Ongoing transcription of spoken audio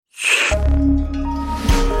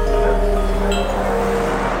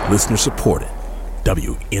Listener supported.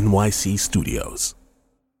 WNYC Studios.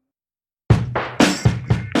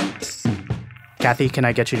 Kathy, can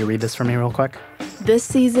I get you to read this for me real quick? This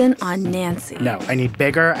season on Nancy. No, I need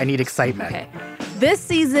bigger. I need excitement. Okay. This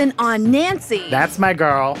season on Nancy. That's my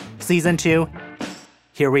girl. Season 2.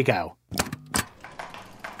 Here we go.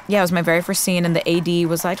 Yeah, it was my very first scene, and the AD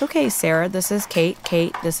was like, okay, Sarah, this is Kate.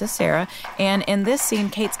 Kate, this is Sarah. And in this scene,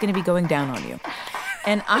 Kate's going to be going down on you.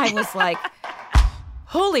 And I was like,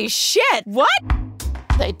 holy shit, what?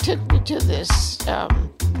 They took me to this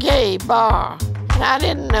gay bar, and I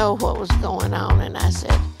didn't know what was going on. And I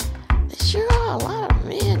said, there sure are a lot of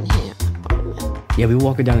men here. Yeah, we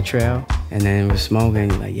walking down the trail, and then we're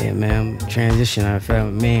smoking. Like, yeah, man, I'm transition. I felt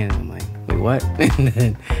a man. I'm like, wait, what? And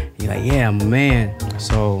then he's like, yeah, I'm a man.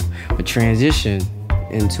 So I transition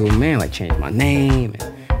into a man, like change my name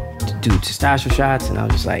and to do testosterone shots. And I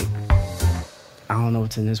was just like, I don't know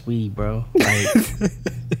what's in this weed, bro. Like,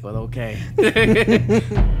 but okay.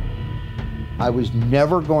 I was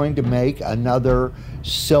never going to make another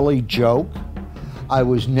silly joke. I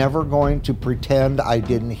was never going to pretend I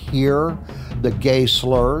didn't hear the gay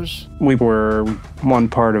slurs. We were one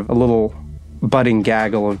part of a little budding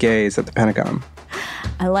gaggle of gays at the Pentagon.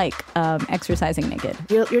 I like exercising naked.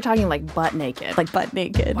 You're talking like butt naked. Like butt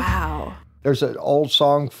naked. Wow. There's an old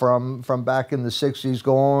song from back in the 60s,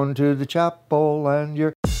 going to the chapel and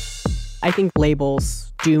you're... I think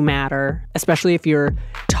labels do matter, especially if you're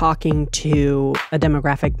talking to a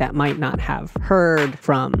demographic that might not have heard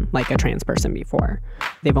from like a trans person before.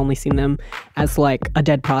 They've only seen them as like a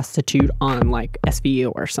dead prostitute on like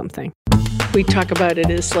SVU or something. We talk about it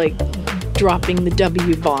as like dropping the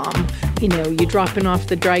W bomb. You know, you're dropping off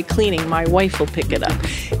the dry cleaning, my wife will pick it up.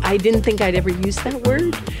 I didn't think I'd ever use that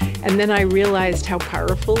word, and then I realized how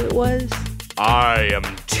powerful it was. I am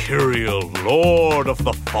Tyrael, Lord of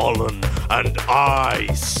the Fallen, and I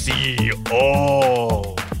see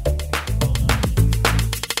all.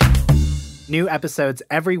 New episodes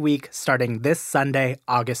every week starting this Sunday,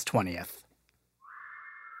 August 20th.